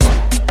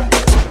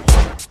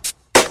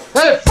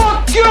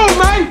you,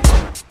 man.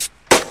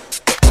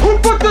 Who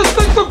put this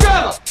thing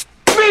together?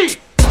 Me.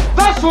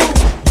 That's who.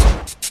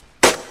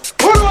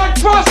 Who do I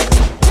trust?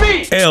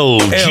 Me.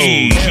 LG.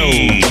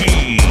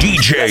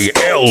 DJ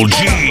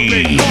LG.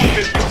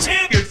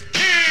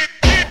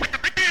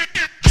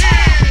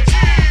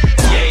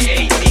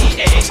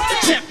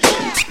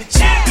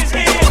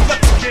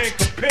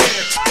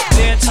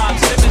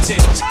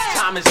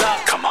 Time is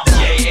up. Come on.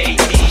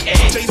 J-A-D-A.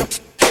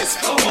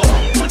 Come on.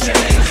 Put your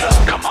hands up.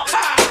 Come on.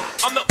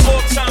 I'm the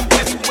all-time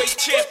heavyweight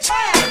champ.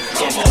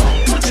 Come on.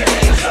 Put your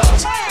hands up.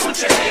 Put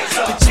your hands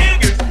up. The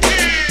champion.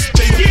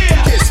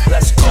 Yeah.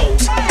 Let's go.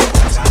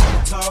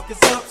 Talk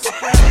is up.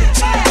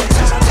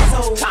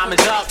 Time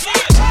is up.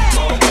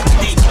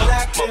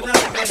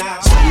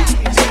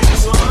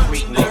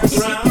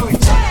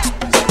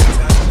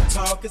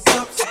 Talk is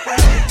up.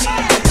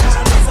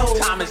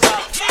 Time is up.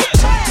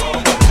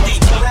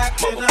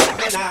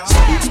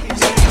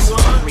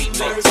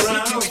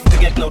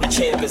 Know the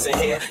champ is in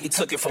here. He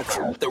took it from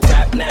the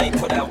rap, now he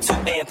put out 2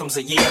 anthems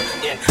a year.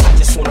 And I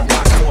just wanna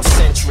rock for a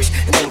century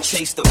and then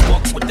chase the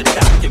book with the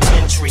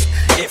documentary.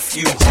 If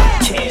you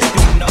can't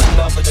do nothing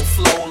other than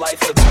flow like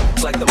the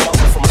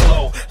mother from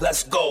Blow,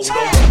 let's go.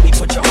 Don't make me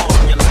put your arm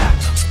on your lap.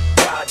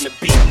 Riding the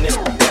beat and then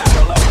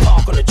parallel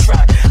park on the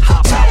track.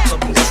 Hop out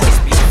looking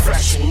crispy,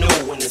 fresh and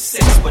new in the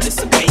 6, but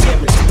it's a BM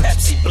and it's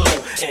Pepsi Blue.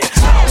 And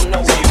I don't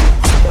know you,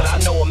 but I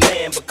know a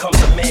man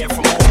becomes a man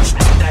from Orange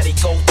that he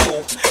go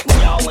through.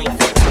 Now y'all ain't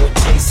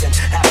adjacent.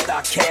 After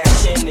I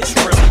cash in, there's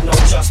really no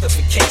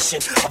justification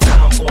of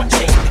how I'm gonna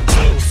change the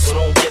game. So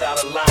don't get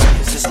out of line,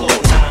 cause this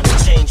little line will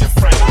change your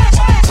frame.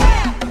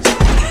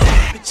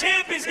 The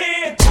champ is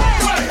here.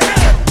 Right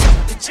here.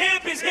 The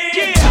champ is here.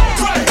 Yeah.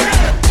 Right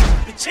here.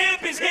 The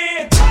champ is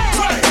here.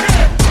 Right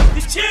here.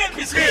 The champ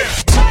is here.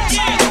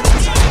 Yeah.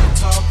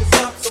 Talk is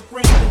up, so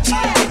bring the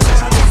time.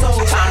 Time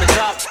is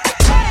up.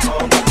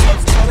 All the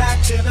clubs all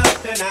acting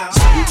up and out.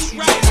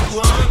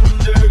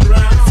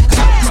 Underground.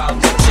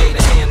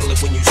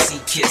 When you see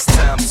Kiss,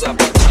 time's up,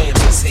 the champ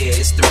is here.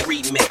 It's the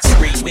remix.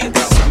 We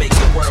about to make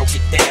the world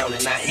get down,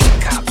 and I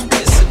hate cops.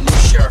 It's a new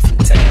sheriff in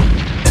town.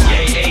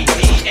 Yeah,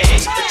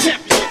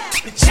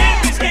 the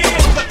champ is here.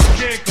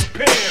 Can't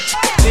compare.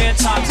 Their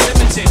time's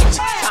limited.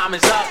 Time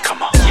is up.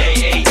 Come on.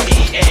 Yeah,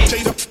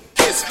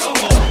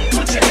 come on.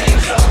 Put your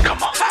hands up.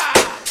 Come on.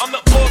 I'm the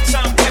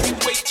all-time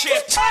heavyweight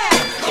champ.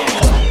 Come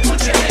on.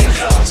 Put your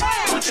hands up.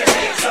 Put your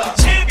hands up.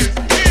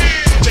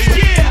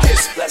 Yeah.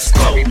 Let's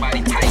go. Everybody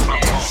tight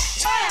now.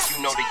 You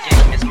know the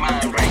game is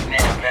mine right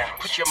now.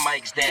 Put your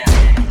mics down.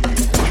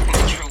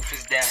 The truth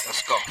is that.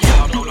 Let's go.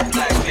 Y'all know the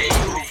black baby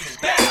roof is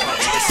back.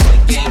 Listen, the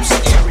game's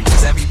scary.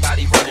 Cause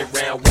everybody running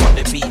around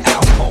wanting to be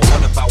out. Oh,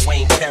 what about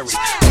Wayne Perry?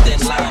 The thin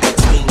line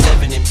between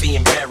living and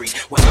being buried.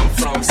 Where I'm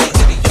from, it's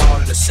either the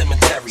yard or the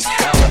cemetery.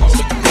 I don't own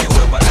the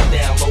computer, but I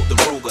download the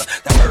Ruger.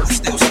 The earth's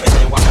still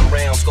spinning while them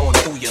rounds going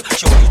through you.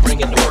 Shorty's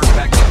bringing the work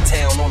back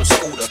uptown on a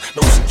scooter.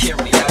 No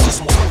security, I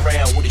just move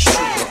around with a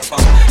shooter.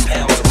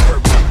 Pounds of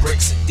purple,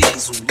 bricks of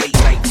diesel. Late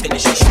night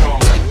finishing strong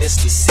like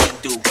Mr.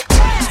 C-Do.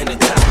 And the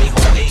Tommy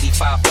hold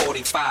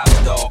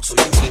 85-45, dog. So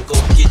you can go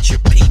get your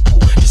people.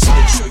 Just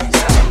make sure you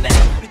tell them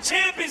that. The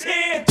champ is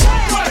here.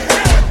 Right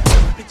here.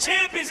 The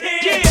champ is here.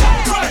 Yeah.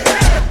 Right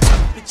here.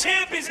 The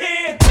champ is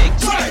here.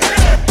 Right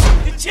here.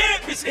 The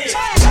champ is here.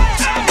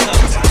 Time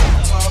is up.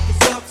 Talk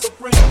is up, so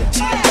bring the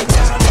time.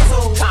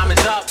 Time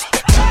is up.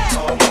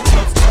 All my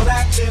folks all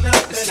acting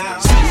up and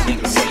out. With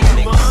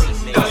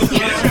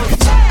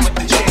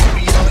the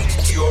champion,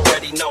 you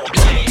already know.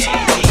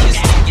 Is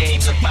the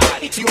game's a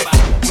body.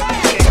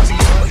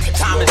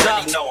 Time is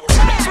up.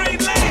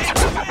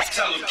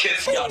 Tell them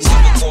kids, y'all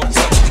never gonna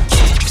touch the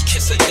kid.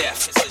 Kiss of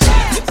death.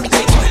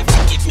 They gon' have to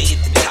get me at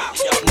the top.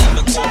 Y'all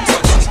never gonna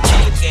touch the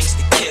kid.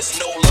 Gangsta kiss,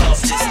 no love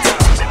this time.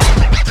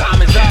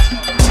 Time is up.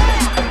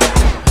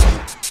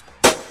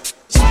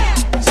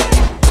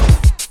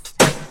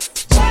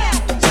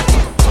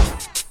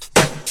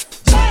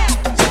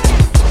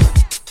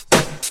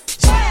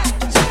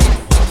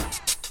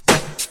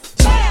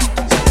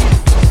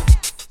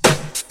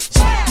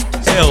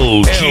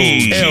 LG.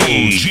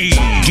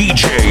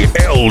 DJ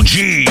LG.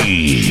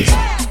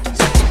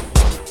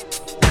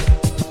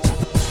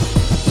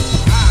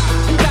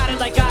 You got it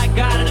like I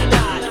got it a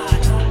lot.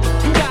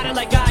 You got it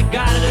like I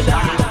got it a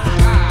lot.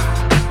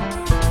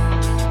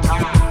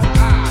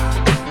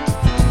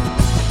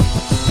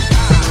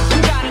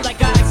 You got it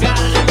like I got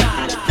it a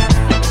lot.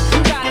 You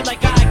got it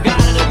like I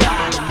got it a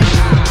lot.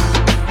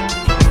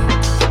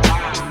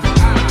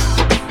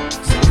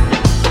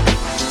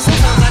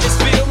 Sometimes I just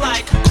feel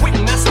like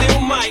quitting, I still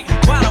might.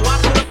 Why do I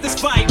put up this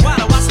fight? Why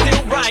do I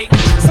still write?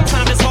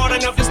 Sometimes it's hard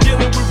enough just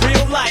dealing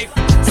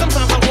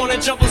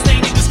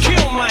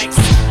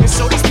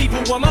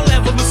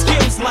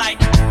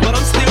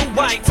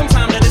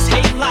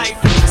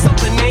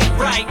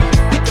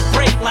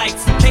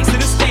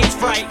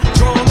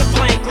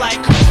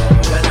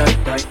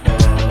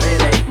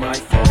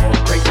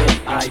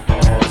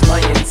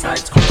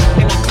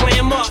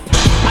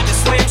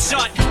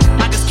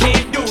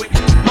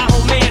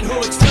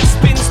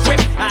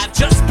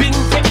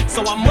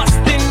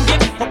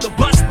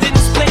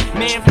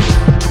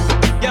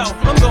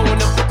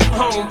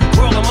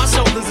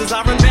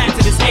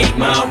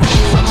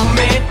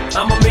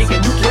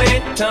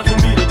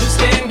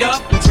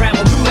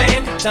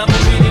Time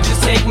for me to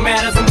just take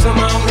matters into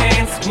my own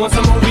hands. Once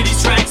I'm over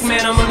these tracks,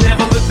 man, I'ma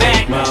never look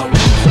back. And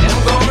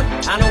I'm going,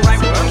 I know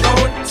right where I'm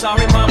going.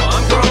 Sorry mama,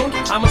 I'm grown,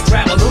 I must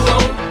travel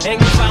alone.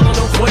 Ain't gonna follow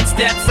no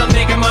footsteps, I'm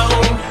making my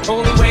own.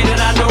 Only way that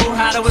I know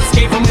how to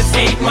escape from this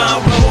 8-mile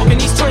road. Walking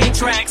these train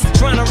tracks,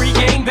 trying to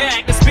regain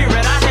back the spirit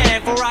I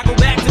had before I go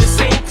back to the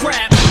same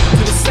crap.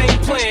 To the same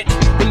plant,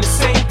 in the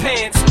same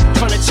pants.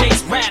 Trying to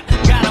chase rap,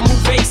 gotta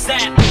move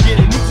ASAP. Get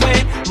a new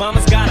plan,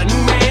 mama's got a new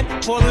man.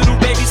 Poor little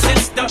baby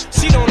sister,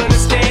 she don't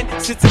understand.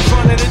 Sits in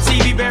front of the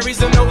TV,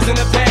 buries her nose in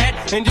a pad,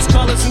 and just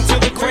colors until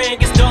the crayon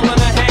gets dull in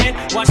her hand.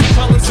 While she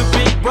colors her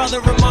big brother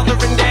and mother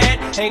and dad.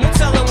 Ain't no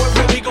telling what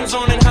really goes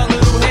on in her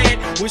little head.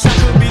 Wish I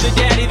could be the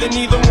daddy that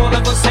neither one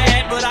of us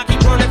had, but I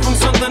keep running from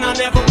something I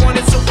never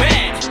wanted so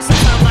bad.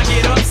 Sometimes I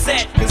get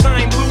upset, cause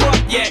I ain't blew up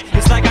yet.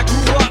 It's like I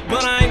grew up,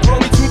 but I ain't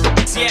grown me too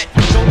yet.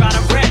 Don't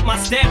gotta rep my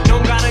step,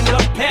 don't got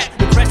enough pep.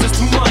 The pressure's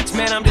too much,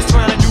 man, I'm just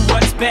trying to do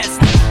what's best.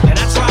 And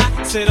I try,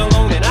 sit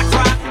alone and I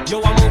cry.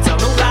 Yo, I won't tell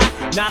no lie,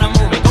 not a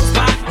moment goes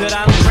by that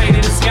I don't pray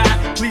to the sky.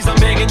 Please, I'm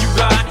begging you,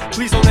 God,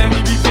 please don't let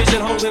me be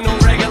pigeonholed in no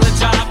regular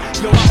job.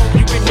 Yo, I hope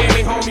you can hear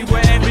me, homie,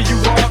 wherever you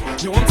are.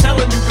 Yo, I'm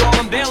telling you, girl,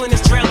 I'm bailing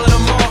this trailer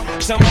tomorrow.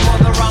 Tell my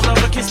mother I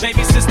love her, kiss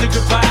baby sister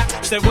goodbye.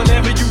 Said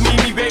whenever you need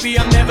me, baby,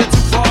 I'm never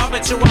too far.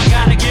 But yo, I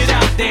gotta get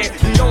out there,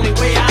 the only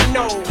way I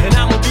know. And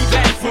I'ma be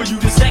back for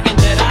you the second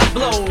that I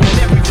blow. And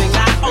everything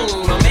I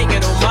own, I'm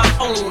making on my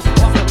own.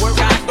 Off the work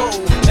I go,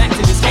 back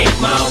to this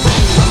 8-mile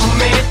road. I'm a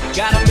man,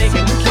 gotta make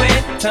a new plan.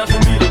 Time for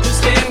me to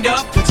just stand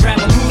up and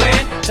travel new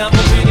land. Time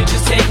for me to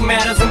just take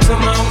matters into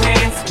my own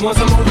hands. Once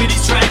I'm over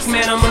these tracks,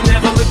 man, I'ma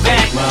never look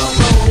back.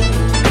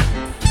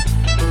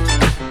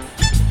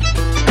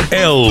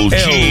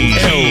 LG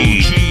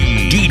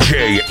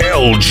DJ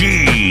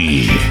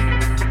LG.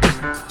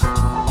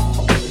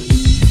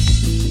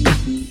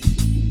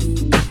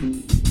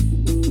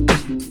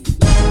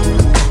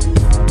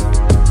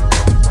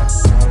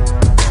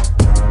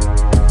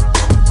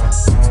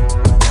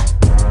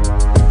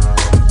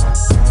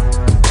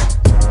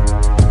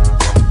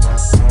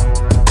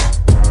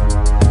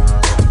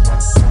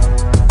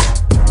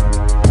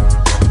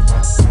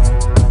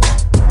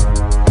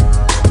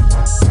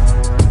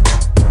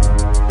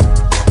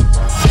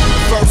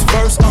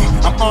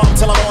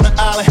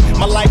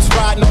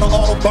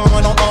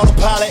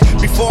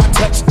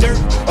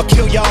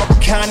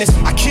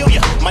 I kill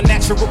ya, my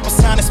natural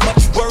persona is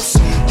much worse.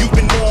 You've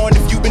been warned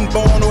if you've been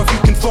born or if you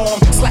conform.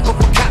 Slap up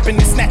a cop and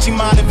then snatch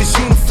him out of his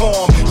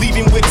uniform. Leave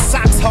him with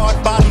socks,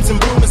 hard bottoms and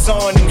bloomers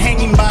on, and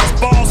hanging by his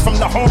balls from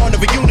the horn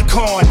of a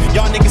unicorn.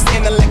 Y'all niggas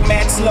intellect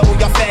mad slow,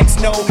 y'all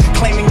fags know.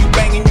 Claiming you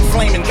banging, you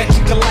flaming. Bet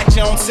you can light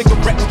your own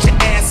cigarette with your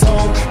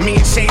asshole. Me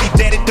and Shady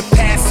dead at the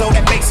pass, so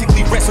that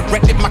basically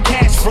resurrected my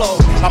cash flow.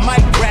 I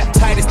might rap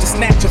tight as the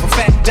snatch of a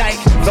fat dyke,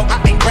 though I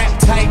ain't rap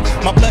tight.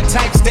 My blood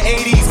type's the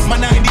 80s, my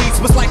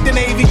 90s was like the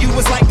Navy, you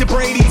was like the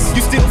Brady's.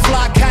 You still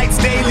fly kites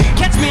daily.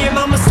 Catch me in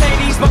my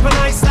Mercedes, bumping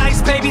ice,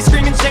 ice, baby,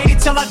 screaming shady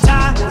till I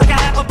die. Like I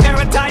have a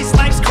paradise,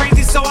 life's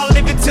crazy, so I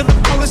live it till the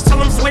fullest, till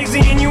I'm Swayze,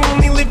 and you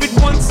only live it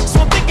once. So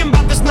I'm thinking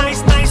about this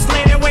nice, nice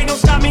lady. Wait, don't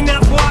stop me now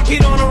before I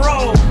get on a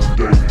roll.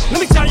 Let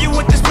me tell you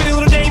what this pretty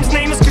little dame's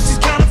name is, cause she's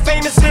kinda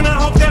famous, and I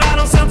hope that I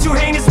don't sound too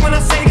heinous when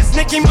I say this.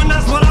 Nicki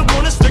Minaj, what I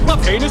wanna stick my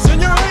penis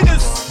in your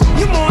anus.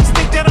 You morons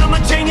think that I'm a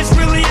genius,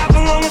 really I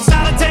belong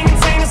inside a dang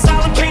insane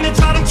asylum. Can't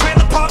try them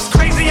trailer parks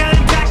crazy, I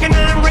am back and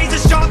I'm razor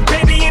sharp,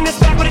 baby, in this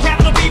back with a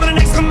capital B with an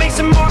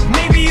exclamation mark.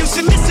 Maybe you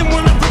should listen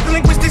when I put the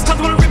linguistics,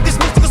 cause when I rip this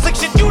mystical slick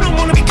shit, you don't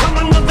wanna become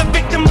another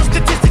victim of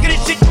statistic of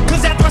this shit.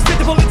 Cause after I spit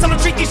the bullets, I'ma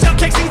treat these shell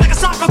cakes things like a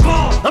soccer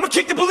ball. I'ma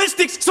kick the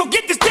ballistics, so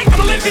get this dick,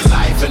 I'ma live this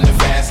life in the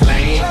fast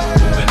lane,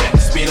 moving at the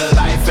speed of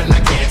life and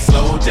I can't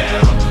slow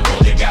down.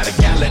 Only got a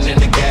gallon in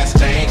the gas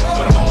tank,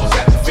 but I'm almost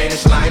at the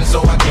finish line, so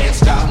I can't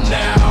stop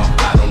now.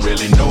 I don't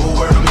really know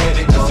where I'm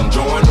headed, cause I'm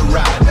enjoying the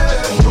ride.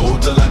 Just gon' roll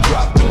till I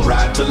drop and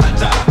ride till I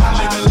die. I'm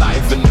living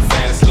life in the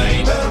fast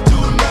lane,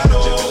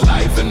 living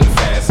life in the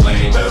fast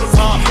lane.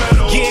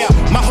 Yeah,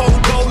 my whole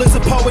goal as a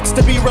poet's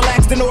to be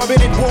relaxed in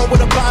orbit at war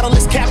with a bottle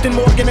as Captain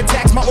Morgan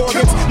attacks my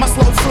organs. My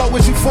slow flow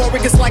is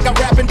euphoric, it's like I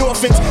rap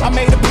endorphins. I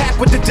made a pact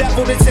with the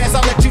devil that says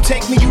I'll let you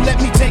take me, you let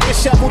me take a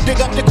shovel,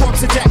 dig up the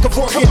corpse and jack a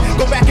fork in.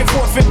 Go back and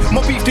forfeit,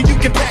 more beef than you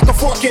can pack a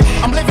fork in.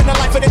 I'm living the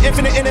life of the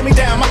infinite enemy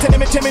down. My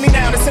tenement chimney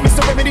now, the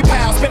semi-serenity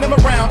pal. Spin them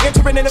around,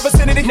 entering in the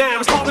vicinity. now.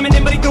 It's called him and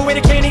anybody threw away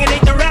the candy and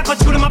ate the rap. I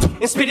chewed him up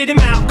and spitted him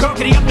out. Girl,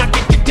 get up, now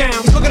get down.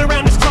 He's looking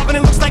around this club and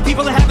it looks like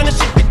people are having a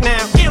shit fit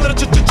now. Yeah, little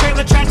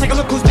trailer trash, take a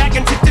look who's back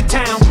and tip to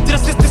town. Did I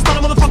assist this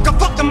little motherfucker?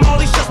 Fuck them all,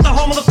 he's just the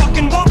whole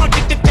motherfucking wall. I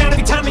get it down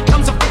every time he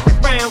comes up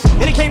round.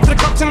 And he came to the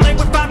club tonight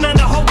with 5'9"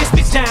 to hold this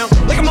bitch down.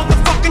 Like a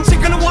motherfucking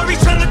chicken of war,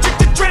 he's trying to trick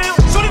to drown.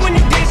 Shorty, when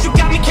you dance, you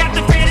got me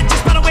captivated.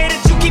 Just by the way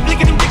that you keep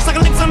licking them dicks like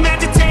a lips, I'm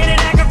agitated,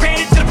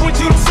 aggravated. To the point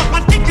you don't suck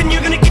my dick, then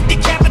you're gonna get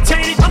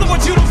decapitated. Other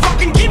words, you don't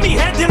fucking give me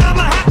head, then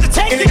I'ma have to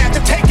take it. And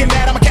after taking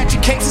that, I'ma catch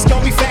your case, it's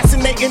gonna be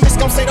fascinating. This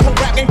gon' say the whole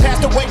rap game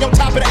passed away on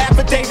top of the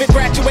affidavit.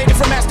 Graduated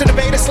from master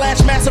debater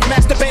 / massive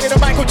masturbator to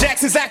Michael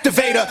Jackson's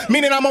activator.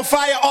 Meaning I'm on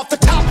fire off the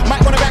top,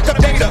 might wanna back up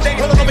the data.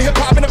 Rolling over hip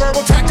hop in a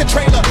verbal tractor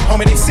trailer.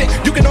 Homie, they sick,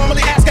 you can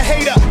normally ask a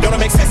hater.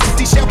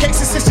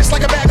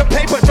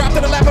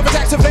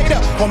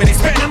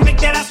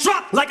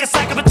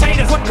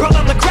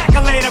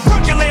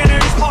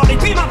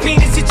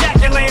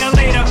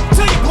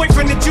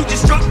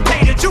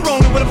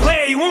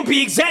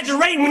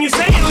 when you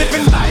say it,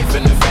 living life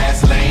in the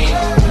fast lane,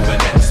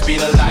 moving at the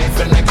speed of life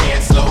and I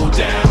can't slow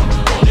down.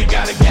 Only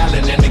got a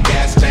gallon in the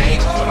gas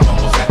tank, but I'm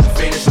almost at the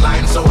finish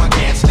line, so I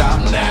can't stop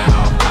now.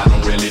 I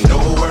don't really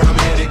know where I'm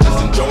headed, just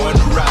enjoying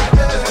the ride.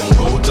 Just gonna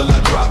go till I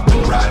drop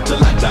and ride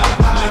till I die.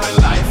 I'm living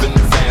life in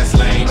the fast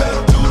lane,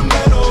 pedal to the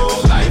metal.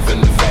 Living life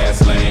in the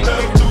fast lane,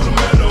 pedal to the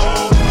metal.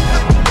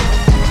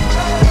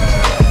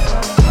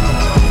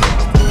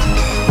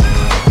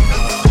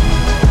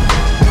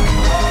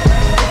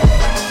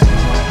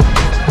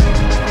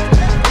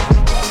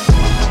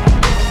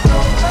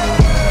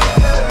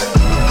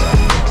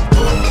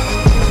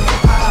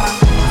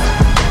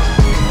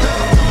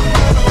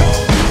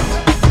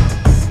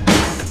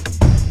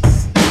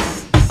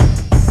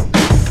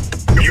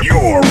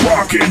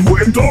 Rockin'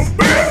 with the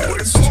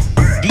best.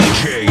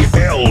 DJ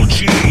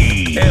L.G.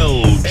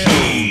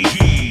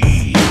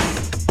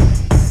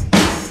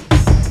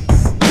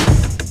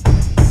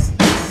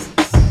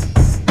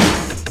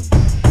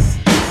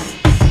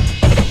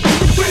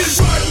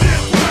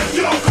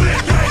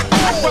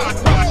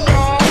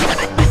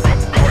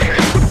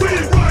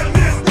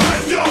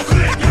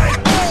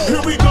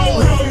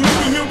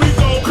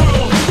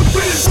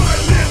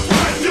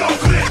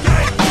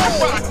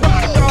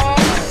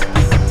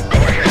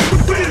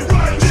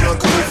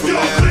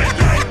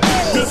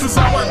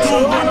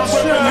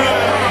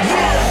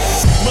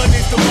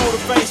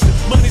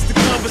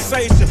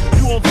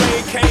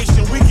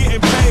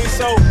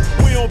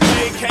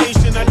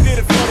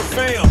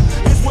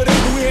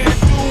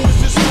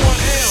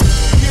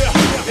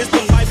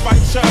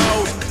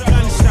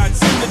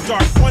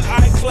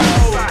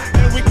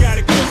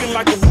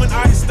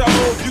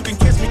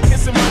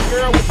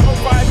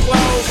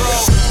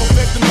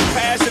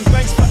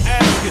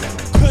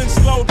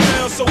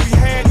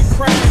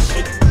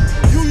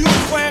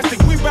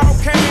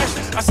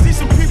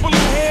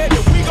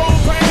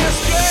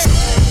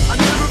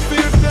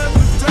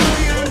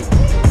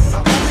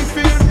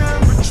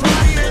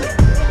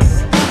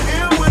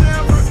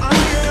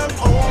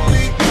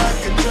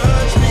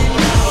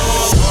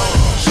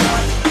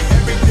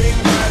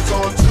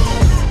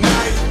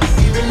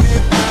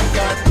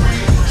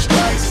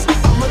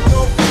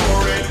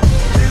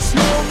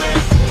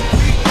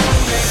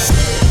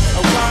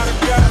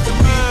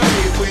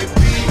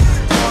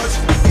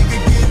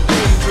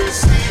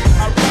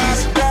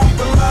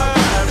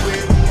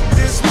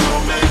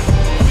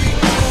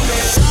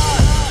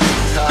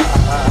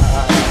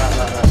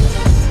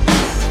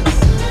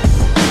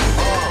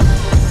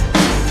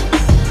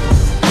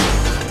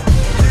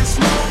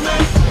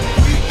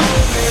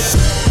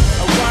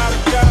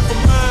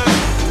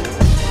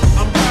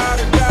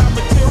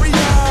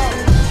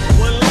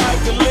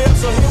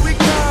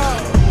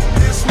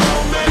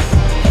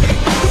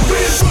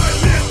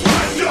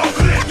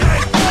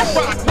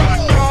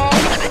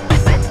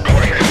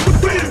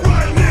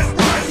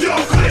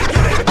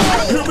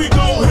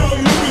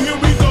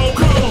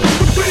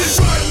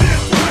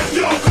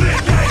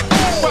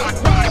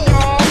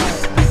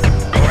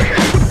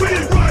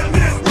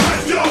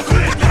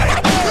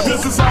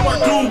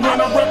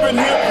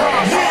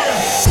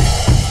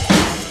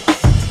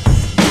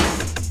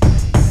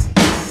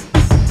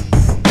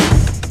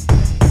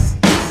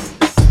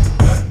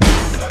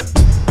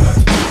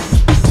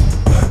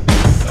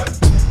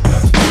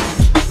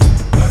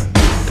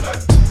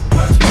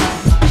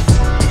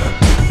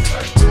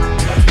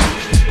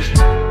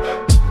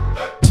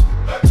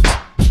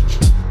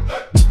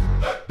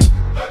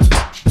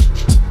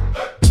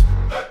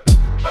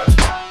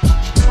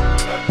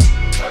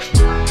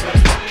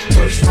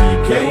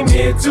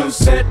 To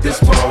set this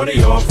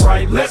party off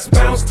right, let's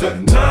bounce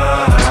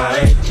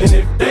tonight. And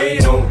if they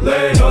don't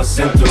let us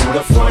in through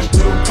the front,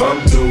 we'll come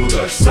through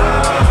the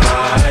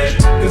side.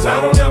 Cause I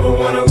don't ever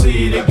wanna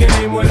lead a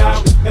game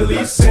without at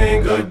least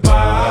saying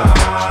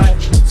goodbye.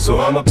 So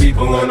all my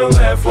people on the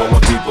left, all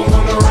my people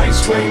on the right,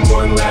 swing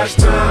one last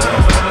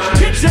time.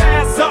 Get your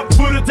ass up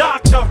for the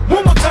doctor.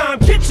 One more time,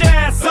 get your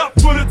ass up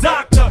for the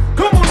doctor.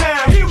 Come on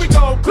now, here we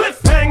go,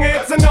 cliffhanger.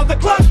 It's another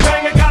club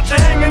banger. Got you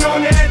hanging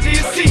on the edge of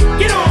your seat.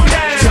 Get on down.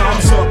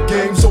 Time's up,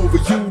 game's over,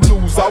 you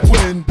lose, I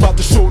win. About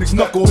to show these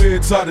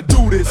knuckleheads how to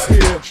do this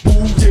here.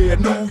 Ooh yeah,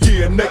 new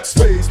year, next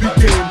phase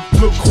begin.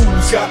 Look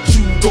who's got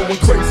you going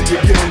crazy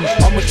again.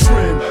 I'm a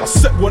trend, I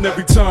set one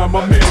every time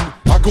I'm in.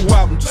 I go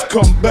out and just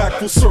come back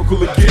full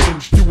circle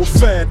again. You a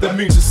fad, that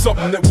means it's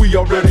something that we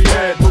already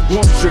had. But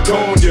once you're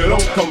gone, you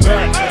don't come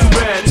back. Too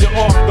bad you're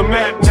off the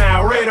map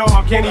now.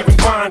 Radar can't even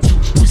find you.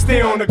 We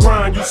stay on the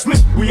grind, you slip,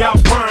 we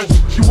outgrind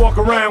you. You walk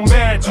around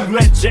mad, you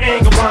let your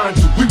anger blind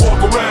you. We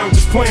walk around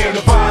just playing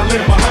the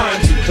violin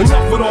behind you.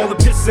 Enough with all the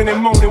pissing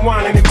and moaning,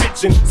 whining and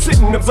bitching. Sit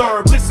and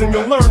observe, listen,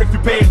 you'll learn if you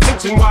pay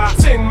attention. Why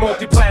 10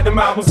 multi-platinum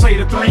albums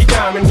later, 3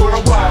 diamond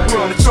worldwide.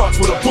 We're on the charts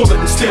with a bullet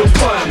and still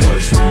climbing.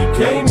 Cause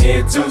we came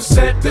here to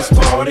set this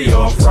party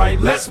off right.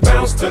 Let's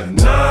bounce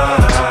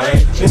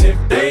tonight. And if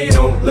they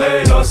don't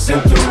let us in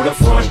through the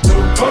front,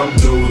 we'll come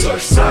through the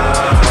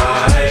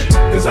side.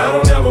 Cause I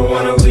don't ever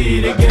wanna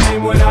lead a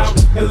game without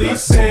at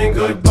least saying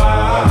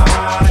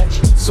goodbye.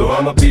 So So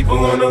all my people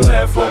on the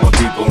left, all my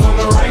people on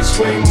the right,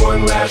 scream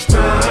one last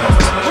time.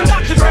 When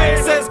Dr. Dre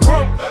says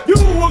crunk, you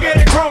will get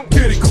it crunk.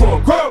 Get it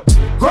crunk, crunk,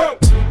 crunk,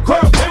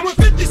 crunk. And when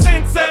 50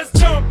 Cent says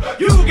jump,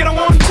 you get on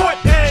 1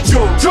 foot and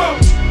jump,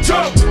 jump,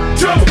 jump,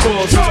 jump. The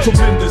buzz is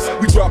tremendous.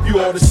 We drop you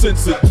all the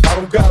censored. I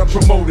don't gotta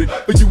promote it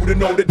for you to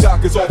know that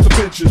Doc is off the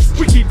benches.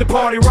 We keep the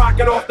party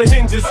rocking off the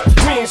hinges.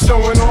 We ain't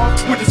showing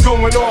off, we're just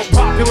going off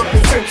popular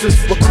consensus.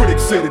 But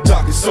critics say that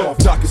Doc is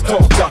soft, Doc is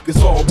tough, Doc is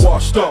all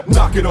washed up.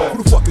 Knock it off.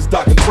 Who the fuck is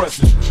Doc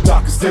impressing?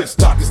 Doc is this,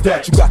 Doc is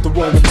that. You got the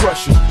wrong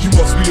impression. You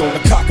must be on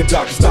the cock of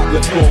Doc is Doc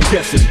left you all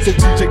guessing. So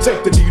DJ,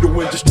 take the needle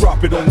and just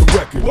drop it on the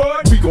record.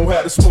 What? We gon'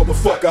 have this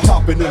motherfucker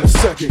hopping in a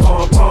second.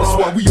 That's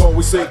why we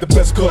always say the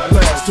best cut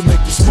last, to make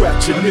you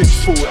scratch and itch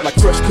for it like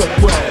fresh cut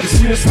grass. You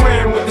seen us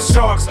swam with the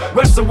sharks,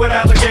 wrestle with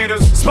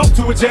alligators. Spoke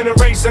to a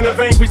generation of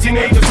angry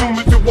teenagers whom,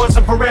 if it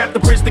wasn't for rap, to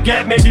bridge the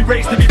gap, maybe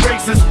raised to be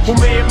racist. Who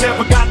may have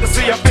never got to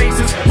see our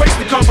faces, raised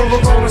the cover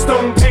of Rolling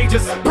Stone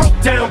pages, broke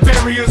down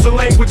barriers of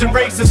language and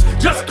races.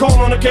 Just call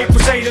on the Cape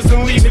Crusaders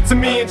and leave it to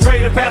me and Dre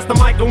to pass the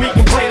mic and we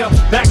can play the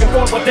back and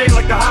forth all day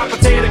like the hot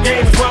potato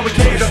game is why we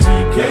cater.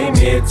 We came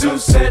here to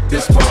set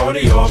this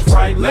party off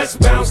right, let's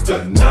bounce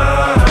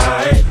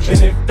tonight.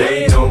 And if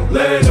they don't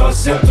let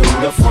us in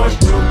through the front,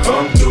 we'll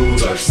come through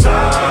the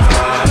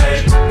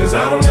side. Cause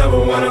I don't ever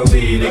wanna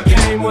lead a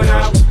game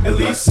without at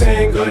least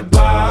saying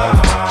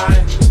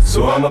goodbye.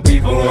 So all my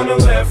people on the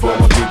left, all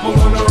my people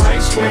on the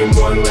right, scream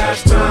one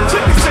last time.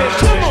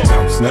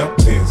 Bounce now,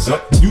 hands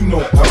up, you know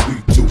how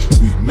we do.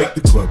 We make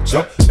the club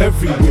jump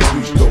everywhere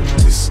we go.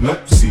 It's no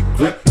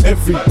secret,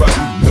 everybody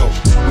know.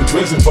 When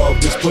Dre's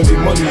involved, there's plenty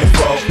money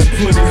involved and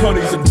plenty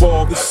honeys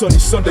involved. It's sunny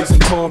Sundays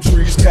and palm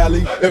trees,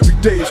 Cali. Every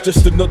day is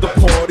just another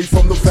party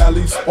from the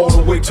valleys all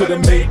the way to the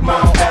 8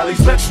 Mile alleys.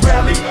 Let's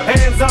rally,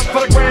 hands up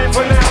for the grand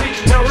finale.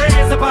 Now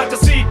Ray's about to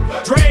see,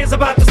 Dre's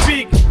about to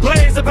speak.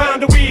 Blaze a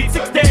pound of weed,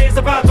 6 days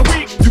about the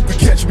week. You can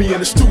catch me in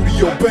the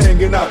studio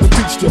banging out the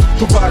beach to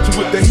provide you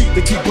with the heat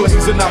to keep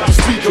blazing out the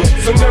speaker.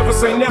 So never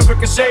say never,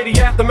 cause Shady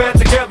Aftermath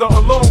together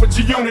along with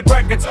your unit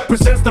records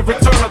presents the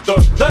return of the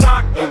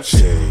Doc and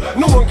Shade.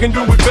 No one can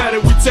do it better.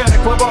 We tear the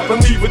club up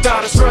and leave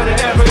without a shred of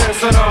evidence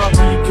that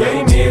we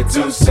came here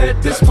to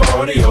set this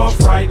party off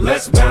right.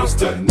 Let's bounce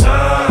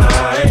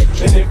tonight.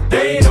 And if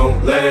they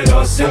don't let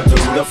us in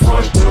through the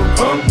front, we'll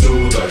come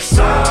through the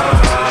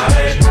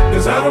side.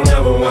 Cause I don't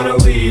ever wanna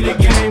lead a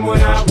game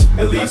without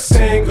at least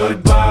saying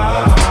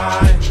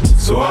goodbye.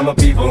 So all my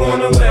people on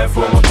the left,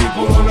 all my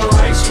people on the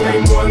right,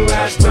 scream one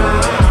last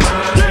time.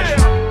 Yeah!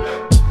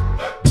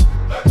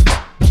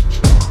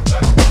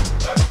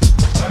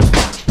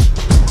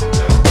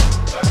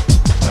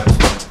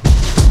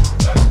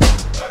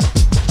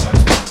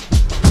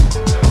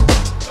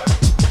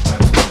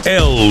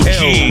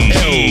 LG,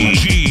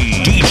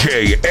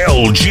 DJ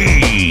L.G.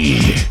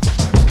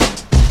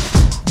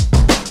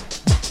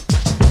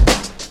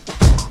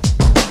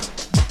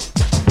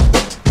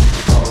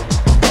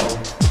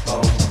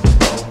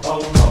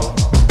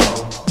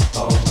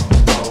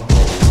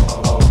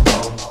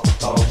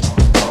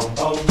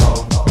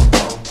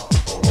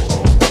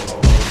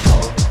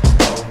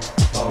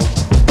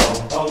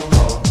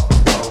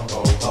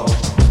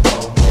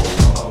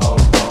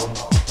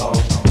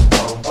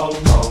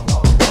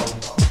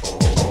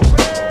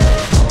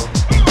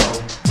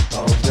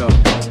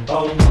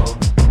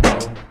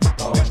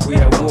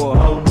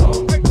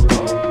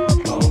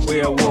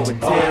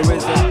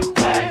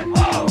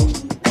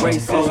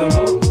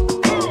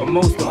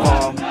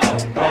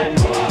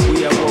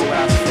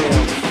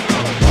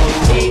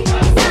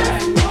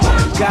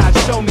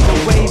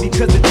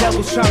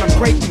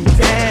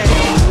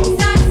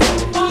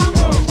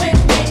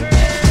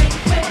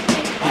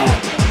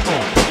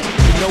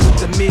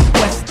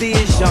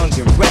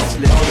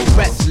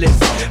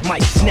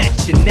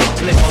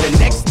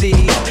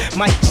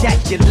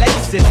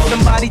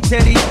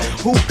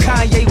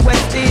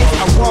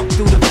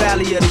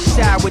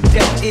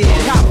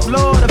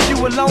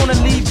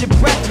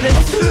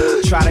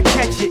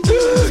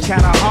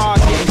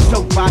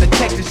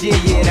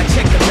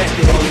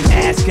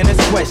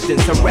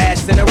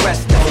 Harassing,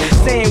 arresting,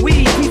 saying we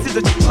eat pieces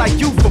of like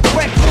you for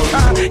breakfast,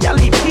 huh? Y'all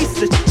eat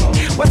pieces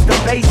of what's the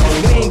basis?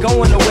 We ain't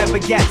going nowhere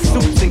but got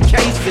suits and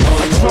cases.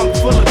 A trunk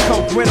full of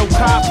coke, rental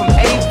car from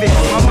Avis.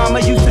 My mama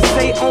used to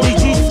say only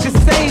Jesus could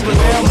save us.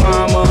 Well,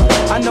 mama,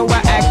 I know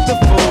I act the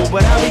fool,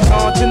 but I'll be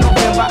gone to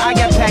November. I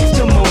got packs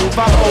to move.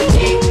 I hope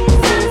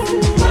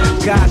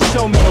God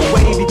show me the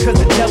way because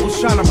the devil's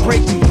trying to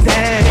break me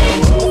down.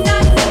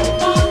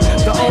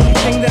 The only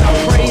thing that I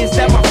pray is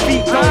that my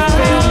feet don't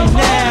fail me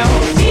now.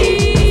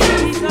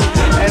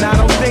 And I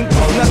don't think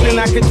there's nothing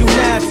I can do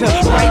now to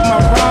right my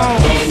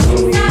wrongs.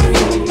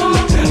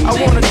 I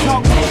wanna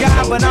talk to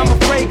God, but I'm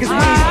afraid cause we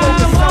ain't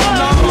spoken so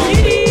long.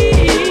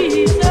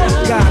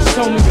 God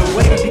show me the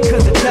way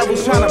because the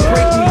devil's trying to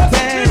break me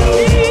down.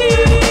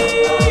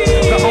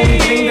 The only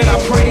thing that I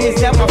pray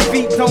is that my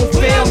feet don't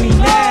fail me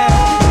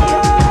now.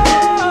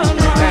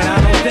 And I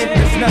don't think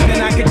there's nothing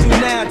I can do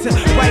now to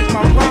right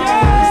my wrongs.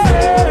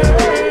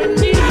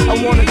 I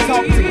wanna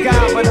talk to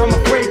God, but I'm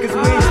afraid cause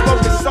we ain't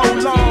spoken so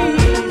long.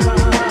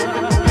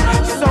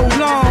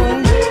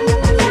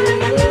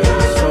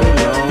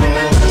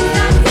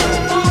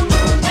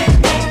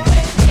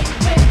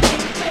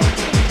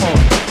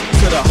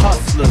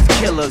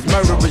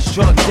 killers,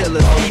 drug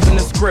dealers, even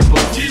the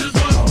scribblers. Jesus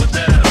was with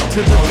them.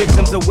 To the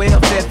victims of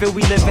welfare, feel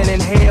we living in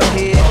hell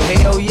here,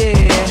 hell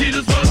yeah.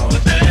 Jesus was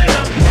with them.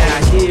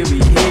 Now hear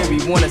me,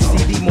 wanna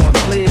see me more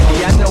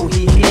clearly. I know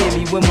he hear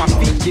me when my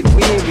feet get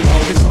weary.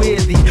 Cause we're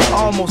the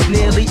almost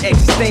nearly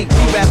extinct.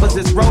 We rappers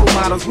as role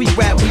models, we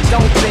rap, we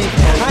don't think.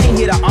 I ain't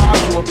here to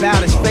argue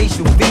about his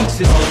facial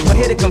features, but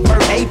here to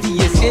convert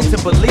atheists into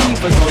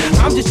believers.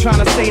 I'm just trying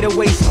to say the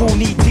way school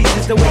need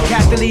teachers, the way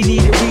Catholic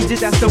needed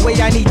Regis, that's the way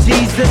I need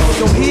Jesus.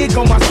 So here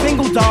go my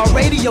single, dog,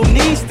 radio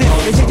needs this.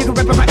 They say you can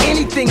rap about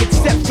anything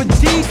except for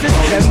Jesus.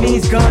 That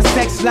means guns,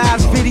 sex,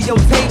 lies,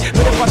 videotape.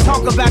 But if I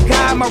talk about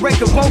God, my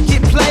record won't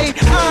get played.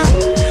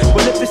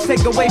 Well, if this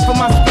take away from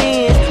my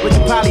spins, which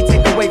will probably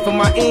take away from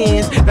my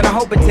ends, then I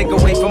hope it take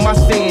away from my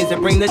sins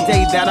and bring the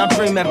day that I'm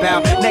dreaming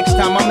about. Next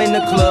time I'm in the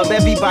club,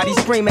 everybody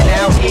screaming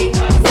out.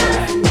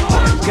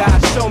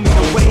 God, show me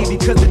the way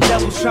because the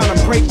devil's trying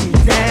to break me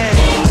down.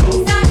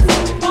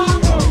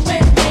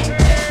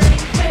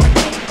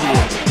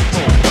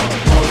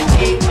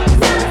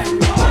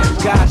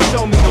 God,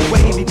 show me the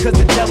way because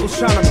the devil's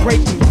trying to break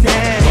me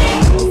down.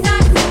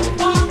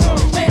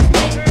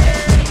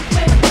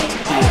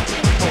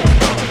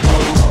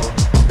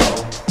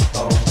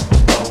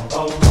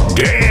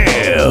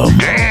 Damn.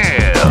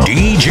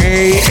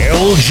 DJ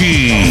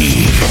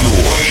L.G.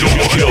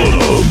 Kill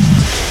them.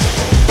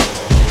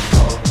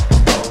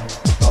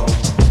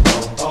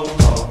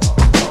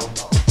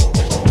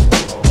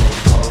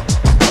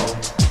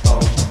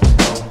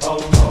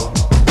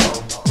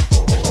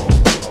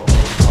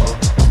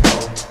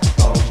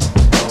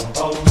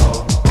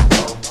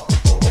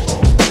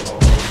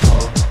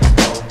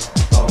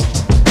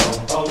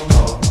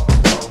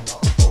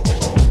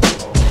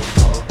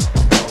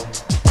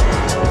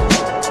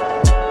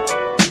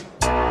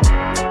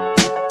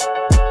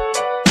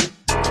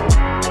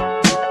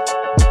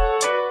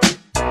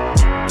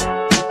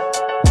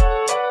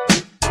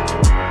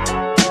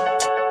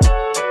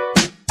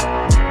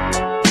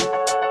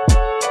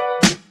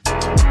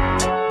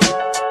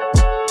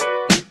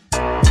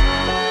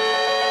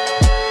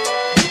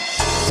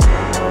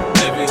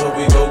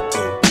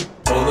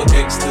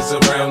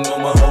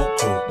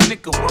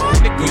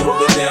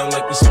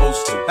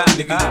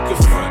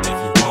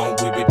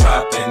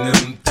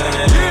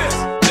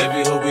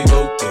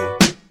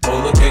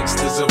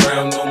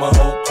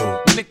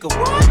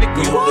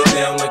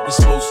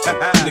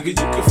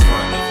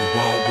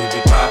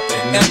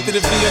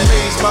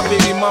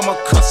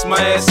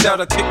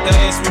 I kick the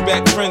ass, we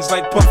back friends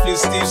like Puffy and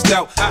Steve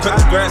Stout. Cut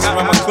the grass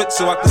around my clit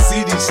so I can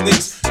see these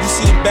snakes. You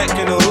see them back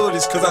in the hood,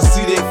 it's cause I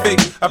see they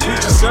fake. I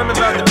preach a sermon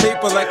about the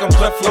paper like I'm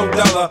Creflo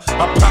Dollar.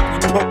 I pop you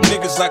punk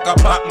niggas like I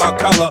pop my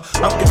collar.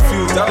 I'm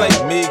confused, I like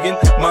Megan,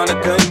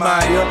 Monica and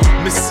Maya,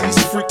 Missy's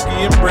freaky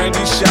and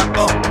Brandy shot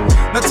up.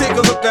 Now take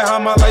a look at how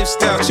my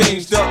lifestyle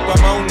changed up.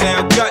 I'm on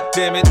now,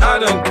 goddammit, I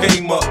done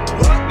came up.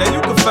 Now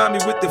you can find me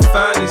with the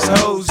finest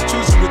hoes,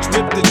 choosing which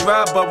whip to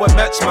drive, but what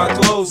match my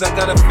clothes. I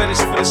got a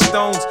fetish for the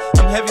stones,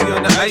 I'm heavy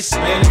on the ice,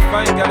 man. If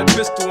I ain't got a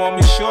pistol on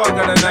me, sure I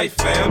got a knife,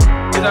 fam.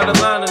 Get out of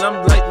line and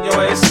I'm lighting your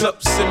ass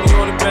up. Send me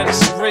automatic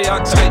spray, I'll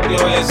tighten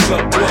your ass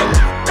up. What?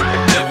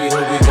 Every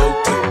hood we go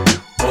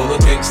through, all the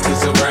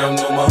gangsters around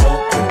know my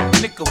whole crew.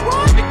 Nigga,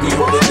 we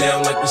hold it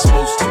down like we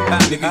supposed to.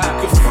 Nigga, you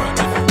can front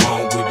if you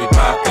want, we be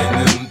poppin'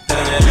 them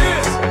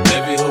things.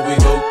 Every hood we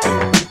go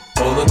through,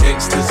 all the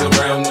gangsters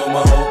around know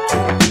my whole crew.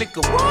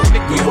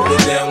 Nigga, we hold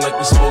it down like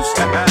we supposed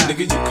to.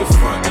 Nigga, you can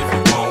front if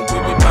you want, we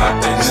be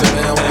poppin' them things. So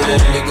now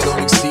nigga,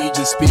 don't exceed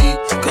your speed,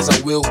 cause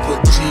I will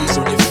put G's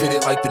on your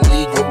fitted like the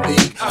Negro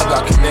League. I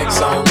got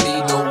connects, I don't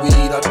need no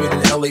weed. I've been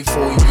in LA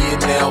for a year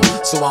now,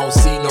 so I don't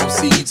see no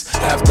seeds.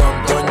 After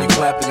I'm done, you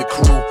clapping the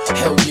crew.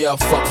 Hell yeah,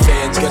 fuck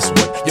fans, guess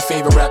what? Your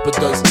favorite rapper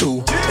does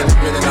too. In a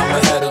minute, I'ma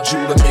have a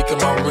jeweler making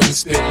my ring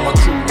spin. My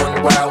crew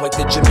run wild like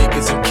the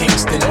Jamaicans in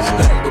Kingston.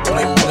 Nothing but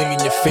bling bling in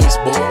your face,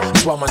 boy.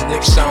 That's why my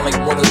neck shine like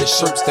one of the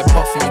shirts that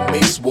Puffy and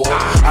Mace wore.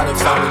 I done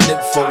found an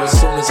info as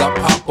soon as I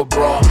pop a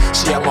bra.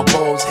 She had my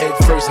balls head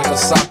first like a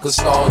soccer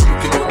star. You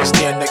can only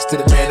stand next to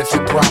the man if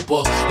you're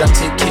proper. Y'all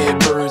take care of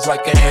birds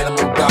like an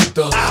animal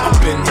doctor. I've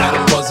been had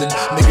them buzzing.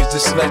 Niggas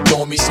just slept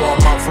on me, so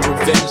I'm out for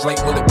revenge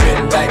like when the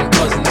Ben Laden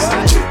cousins.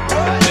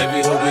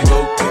 Every hood we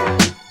go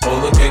through, all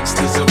the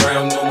gangsters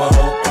around know my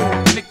whole crew.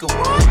 Nigga,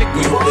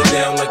 we hold it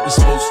down like we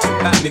supposed to.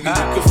 Nigga, you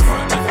can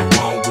front if you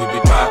want, we be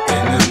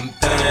poppin' them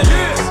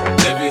things.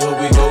 Every hood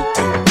we go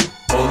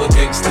through, all the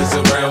gangsters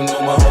around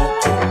know my whole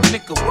crew.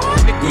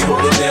 Nigga, we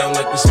hold it down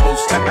like we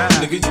supposed to.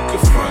 Nigga, you can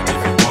front if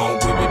you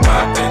want, we be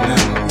poppin'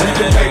 them things.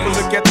 The paper,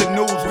 look at the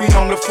news, we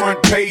on the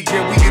front page.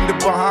 Yeah, we in the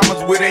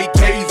Bahamas with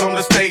AKs on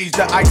the stage.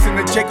 The ice in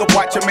the Jacob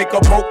watch and make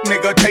a broke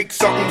nigga take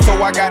something. So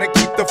I gotta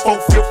keep the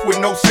 4/5 with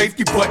no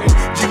safety button.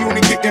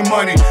 G-Unit getting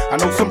money. I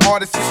know some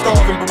artists are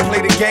starving, but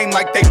play the game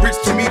like they rich.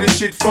 To me, the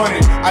shit funny.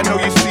 I know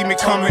you see me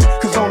coming,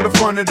 cause on the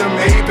front of the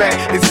Maybach,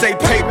 it say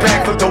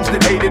payback for those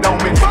that hated on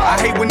me. I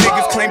hate when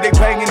niggas claim they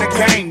banging the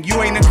gang.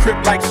 You ain't a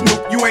Crip like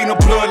Snoop, you ain't a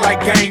blood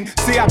like Game.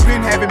 See, I've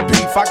been having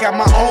beef, I got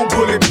my own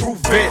bulletproof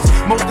vest.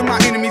 Most of my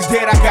enemies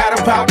dead, I got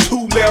about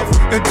 2 left.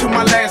 Until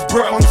my last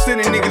breath, I'm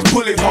sending niggas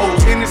bullet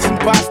holes. Innocent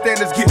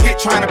bystanders get hit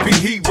trying to be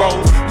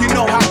heroes. You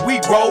know how we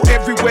roll,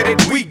 everywhere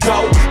that we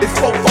go. It's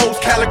fofos,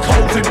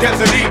 calicos, and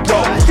Desert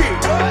Eagles.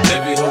 Yeah.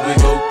 Every hood we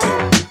go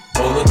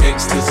through, all the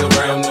gangsters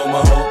around know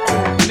my whole crew.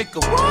 Nigga,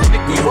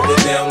 we hold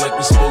it down like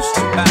we supposed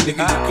to.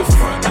 Nigga, you can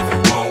front if you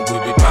want, we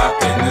be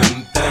poppin'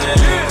 them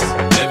things.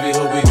 Every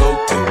hood we go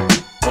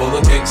through, all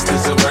the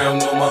gangsters around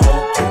know my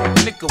whole crew.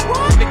 Nigga,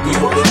 we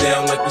hold it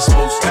down like we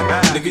supposed to.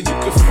 Nigga, you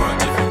can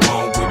front if you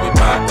want, we be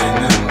poppin'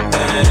 them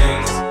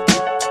things.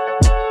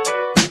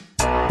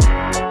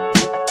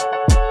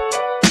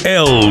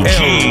 LG,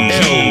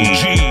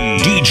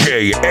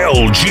 DJ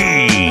LG.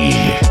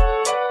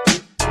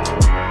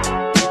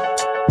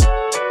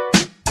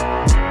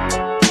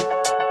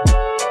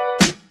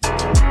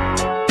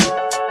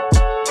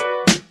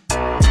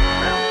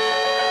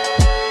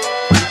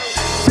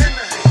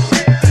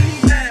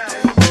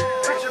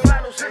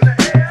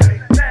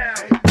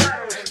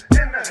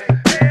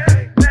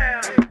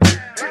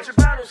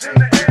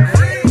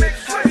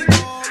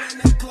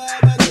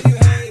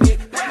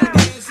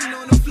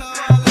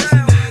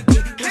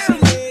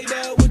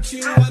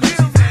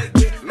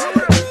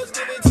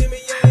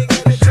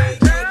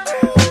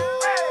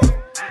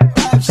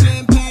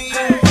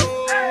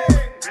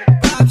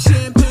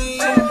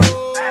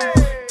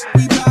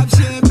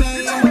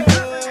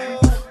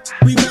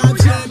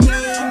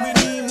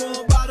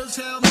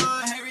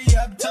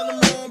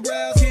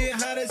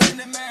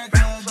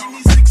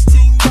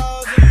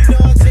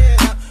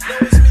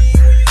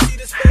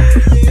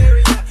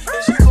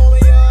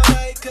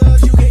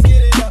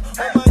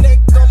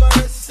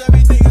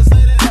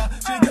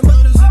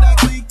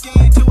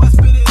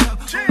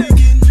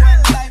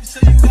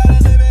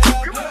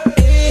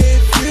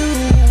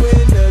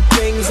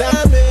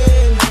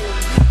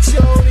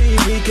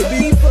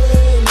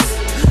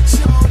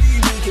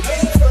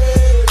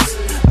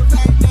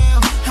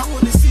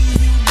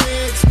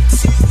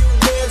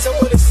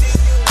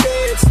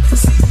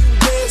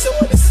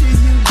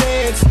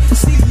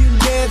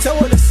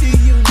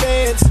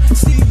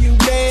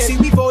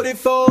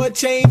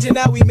 Change and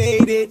now we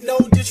made it. No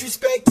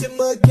disrespect to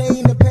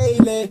McCain or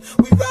Palin.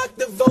 We rock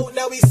the vote,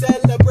 now we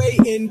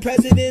celebrating.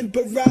 President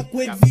Barack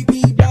with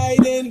VP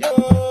Biden.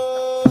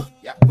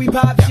 We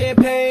pop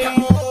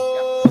champagne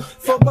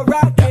for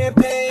Barack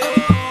campaign.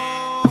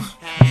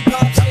 We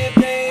pop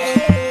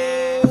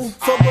champagne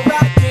for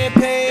Barack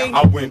campaign.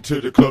 I went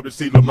to the club to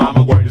see Lil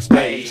Mama work the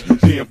stage.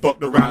 Then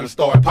fucked around and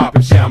started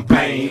popping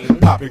champagne.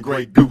 Popping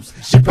Grey Goose,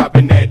 she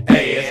popping that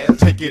ass.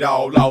 Take it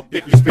all off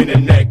if you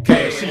spending that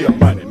cash. She a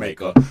money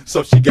maker,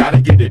 so she gotta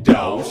get it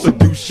dough.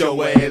 Seduce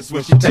your ass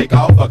when she take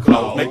off her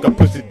clothes. Make her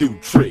pussy do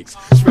tricks,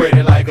 spread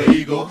it like an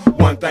eagle.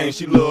 One thing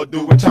she love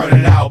do is turn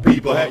it out.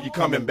 People have you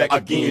coming back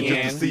again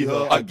just to see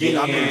her again.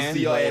 I mean to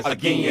see her ass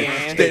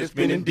again. Steady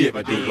spending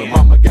dividends, but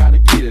mama gotta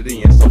get it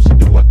in, so she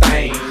do her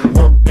thing.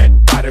 Work that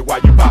body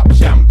while you pop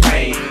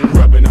champagne.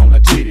 Rubbing on her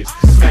titties,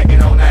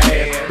 smacking on her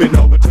ass. Bend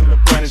over to the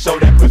front and show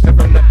that pussy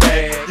from the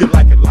back. You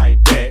like it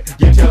like that,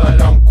 you tell her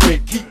don't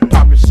quit. Keep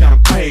popping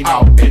champagne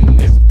out in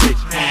this bitch.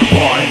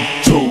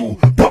 1,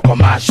 2, buckle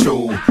my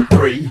shoe.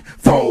 3,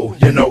 4,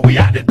 you know we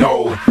out the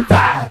door.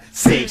 5,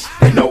 6,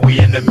 they know we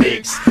in the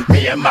mix.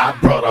 Me and my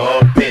brother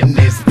up in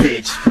this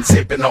bitch,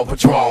 sipping on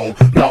Patron,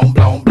 blown,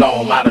 blown,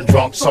 blown. I done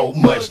drunk so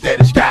much that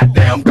it's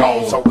goddamn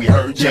gone. So we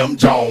heard Jim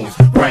Jones,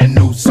 brand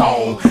new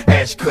song.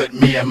 Ash cut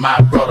me and my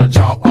brother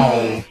jump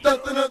on.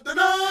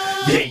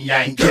 Yeah,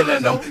 I ain't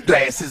killing them.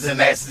 Glasses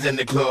and asses in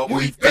the club,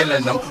 we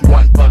feeling them.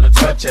 One for the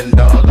touch and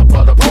the other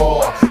for the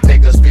pour.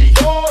 Niggas be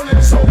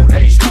so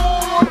they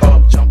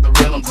up, jump the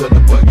rhythm to the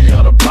boogie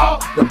of the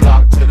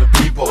block to the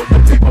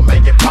people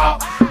make it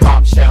pop.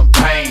 Pop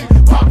champagne,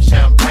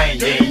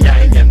 yeah,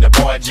 yang, and the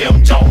boy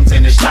Jim Jones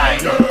in the shine.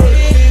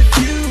 If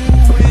you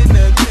in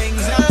the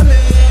things I'm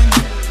in,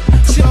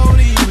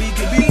 shorty, we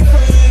can be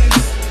friends.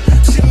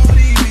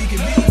 Shorty, we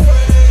can be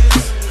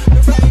friends.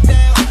 But right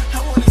now, I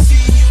wanna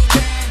see you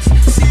dance.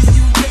 See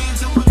you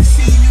dance, I wanna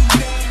see you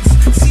dance.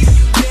 See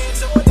you dance,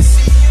 I wanna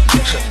see you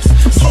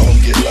dance. I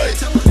don't get like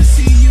I wanna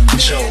see you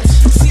Jones.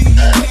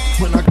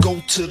 When I go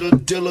to the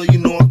dealer, you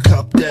know I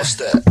cop that. What's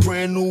that?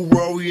 Brand new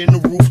Rory in the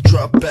roof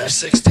drop back.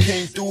 60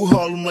 came through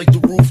Harlem like the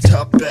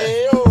rooftop back.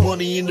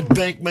 Money in the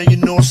bank, man, you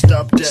know I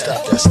stop that.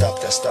 Stop that, stop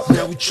that, stop that.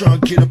 Now we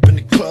tryna get up in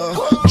the club.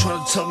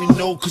 Tryna tell me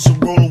no, cause I'm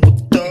rolling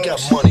with the thugs. We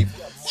got money.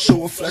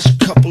 So I flash a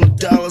couple of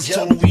dollars. Yep.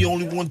 Told them we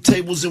only want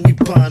tables and we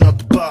buying out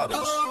the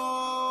bottles.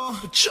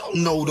 But y'all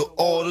know the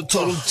order.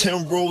 Told them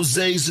 10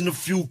 rosés and a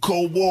few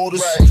cold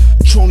waters. Right.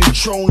 Tron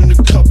and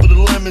a couple of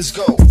lemons.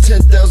 Go.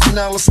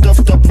 $10,000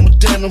 stuffed up in my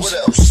denims.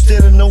 What else?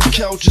 Standing on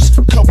couches,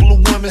 couple of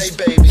women. Hey,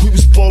 baby. We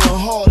was ballin'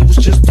 hard, it was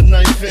just the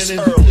ninth It's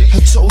inning. early. I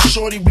told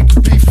Shorty we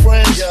could be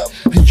friends.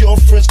 Yep. And your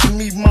friends can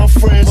meet my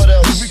friends. What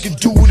else? And we can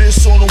do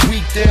this on a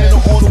weekday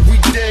or on a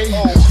weekday.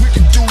 Oh. We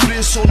can do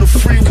this on the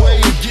freeway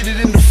and get it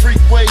in the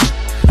freakways.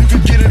 You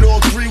can get it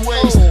all 3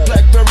 ways. Oh.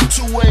 Blackberry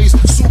 2 ways.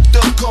 Souped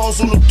up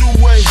cars on the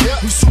throughway.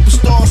 Yep. We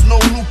superstars,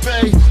 no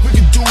Lupe. We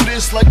can do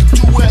this like a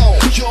duet. Oh.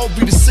 Y'all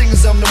be the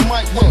singers, I'm the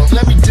mic.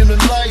 Let me dim the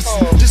lights.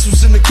 Oh. This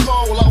was in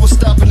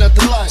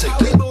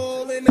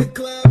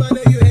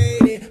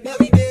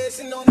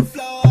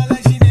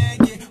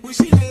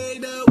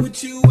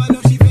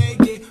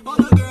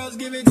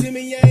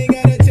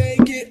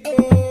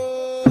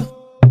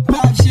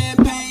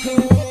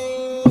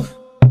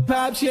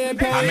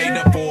champagne. I made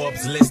the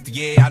Forbes list,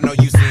 yeah, I know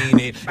you seen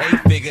it. 8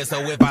 figures, so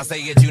if I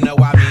say it, you know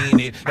I mean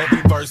it.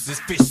 Every verse is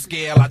fish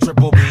scale, I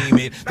triple beam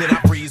it. Then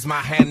I freeze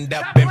my hand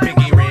up and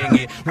pinky ring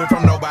it. Went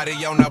from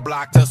nobody on the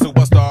block to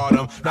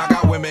superstardom. Now I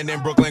got women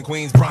in Brooklyn,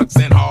 Queens, Bronx,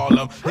 and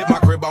Harlem. Hit my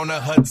crib on the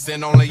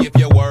Hudson, only if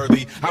you're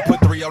worthy. I put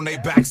 3 on their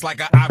backs like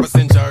an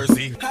Iverson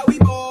jersey. How we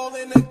ball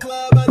in the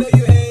club, I know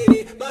you hate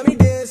it. Mommy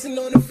dancing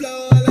on the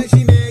floor like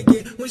she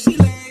naked. When she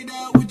laid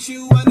out with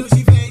you, I know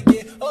she fake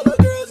it. All the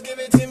girls give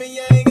it to me,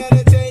 I ain't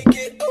gotta take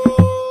it.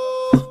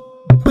 Oh,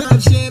 pop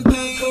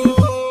champagne.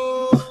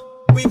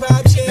 Oh, we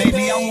pop champagne.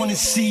 Baby, I wanna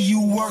see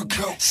you work,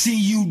 see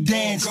you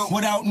dance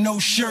without no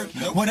shirt,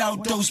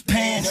 without those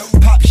pants.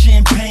 Pop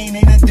champagne,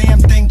 ain't a damn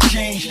thing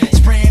changed.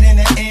 Spray it in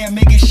the air,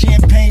 make it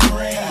champagne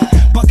rain.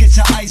 Buckets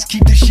of ice,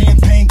 keep the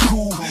champagne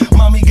cool.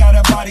 Mommy got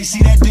a body,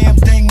 see that damn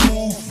thing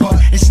move. But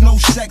it's no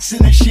sex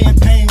in the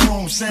champagne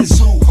room, says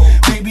who?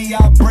 Baby,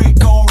 I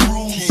break all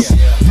rules.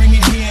 Bring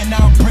it here and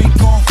I'll break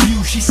off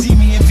you. She see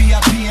me in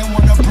VIP and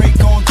wanna break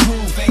on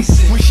through.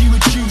 When she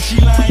with you,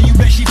 she lying, you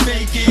bet she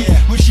fake it.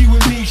 When she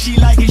with me, she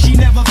like it, she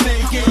never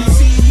fake it.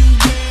 See you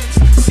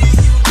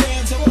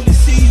dance, I wanna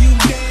see you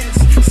dance.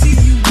 See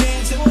you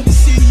dance, I wanna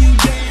see you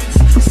dance.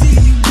 See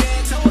you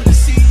dance, I wanna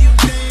see you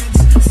dance.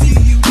 See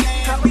you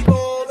dance. How we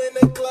ball in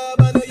the club,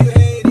 I know you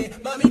hate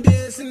it. Mommy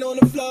dancing on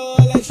the floor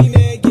like she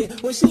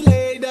naked. When she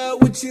laid out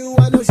with you,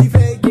 I know she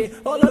fake it.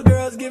 All the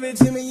girls give it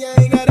to me, I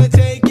ain't gotta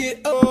take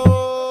it.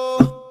 Oh,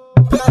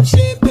 pop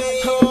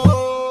champagne.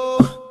 Oh,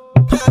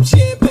 pop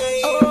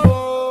champagne.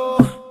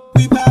 Oh,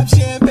 we pop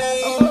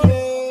champagne.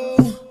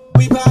 Oh,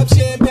 we pop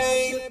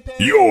champagne.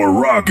 You're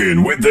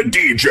rocking with the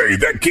DJ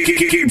that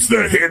keeps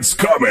the hits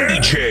coming.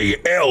 DJ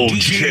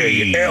L.G.